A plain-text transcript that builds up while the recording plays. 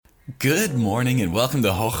Good morning and welcome to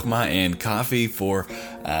Chochmah and Coffee for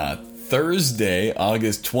Thursday,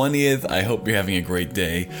 August 20th. I hope you're having a great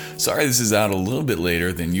day. Sorry this is out a little bit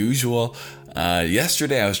later than usual.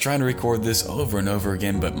 Yesterday I was trying to record this over and over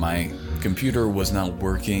again, but my computer was not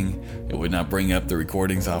working. It would not bring up the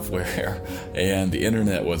recording software and the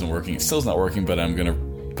internet wasn't working. It still's not working, but I'm going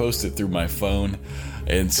to post it through my phone.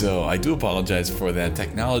 And so I do apologize for that.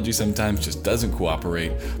 Technology sometimes just doesn't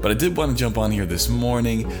cooperate. But I did want to jump on here this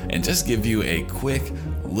morning and just give you a quick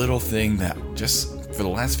little thing that just for the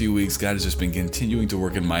last few weeks God has just been continuing to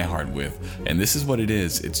work in my heart with. And this is what it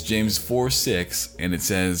is. It's James 4:6, and it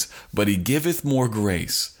says, "But he giveth more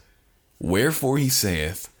grace. Wherefore he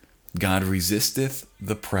saith, God resisteth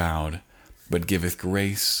the proud, but giveth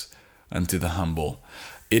grace unto the humble."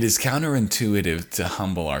 It is counterintuitive to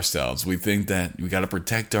humble ourselves. We think that we got to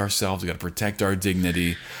protect ourselves, we got to protect our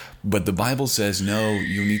dignity. But the Bible says, no,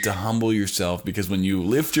 you need to humble yourself, because when you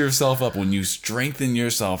lift yourself up, when you strengthen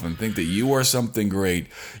yourself and think that you are something great,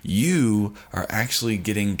 you are actually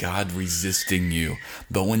getting God resisting you.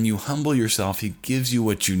 But when you humble yourself, he gives you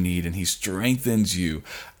what you need and he strengthens you.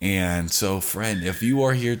 And so, friend, if you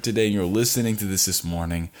are here today and you're listening to this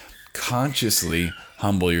morning, consciously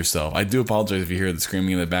humble yourself. I do apologize if you hear the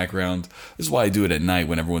screaming in the background. This is why I do it at night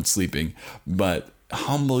when everyone's sleeping. But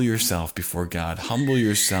humble yourself before God. Humble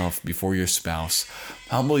yourself before your spouse.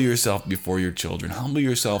 Humble yourself before your children. Humble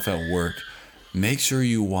yourself at work. Make sure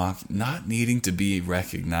you walk not needing to be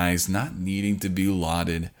recognized, not needing to be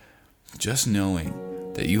lauded. Just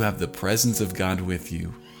knowing that you have the presence of God with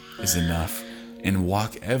you is enough. And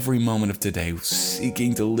walk every moment of today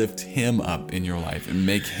seeking to lift him up in your life and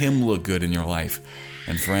make him look good in your life.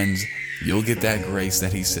 And friends, you'll get that grace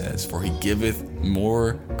that he says, for he giveth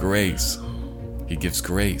more grace. He gives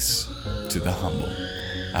grace to the humble.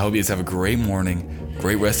 I hope you guys have a great morning,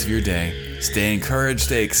 great rest of your day. Stay encouraged,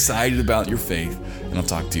 stay excited about your faith, and I'll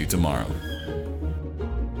talk to you tomorrow.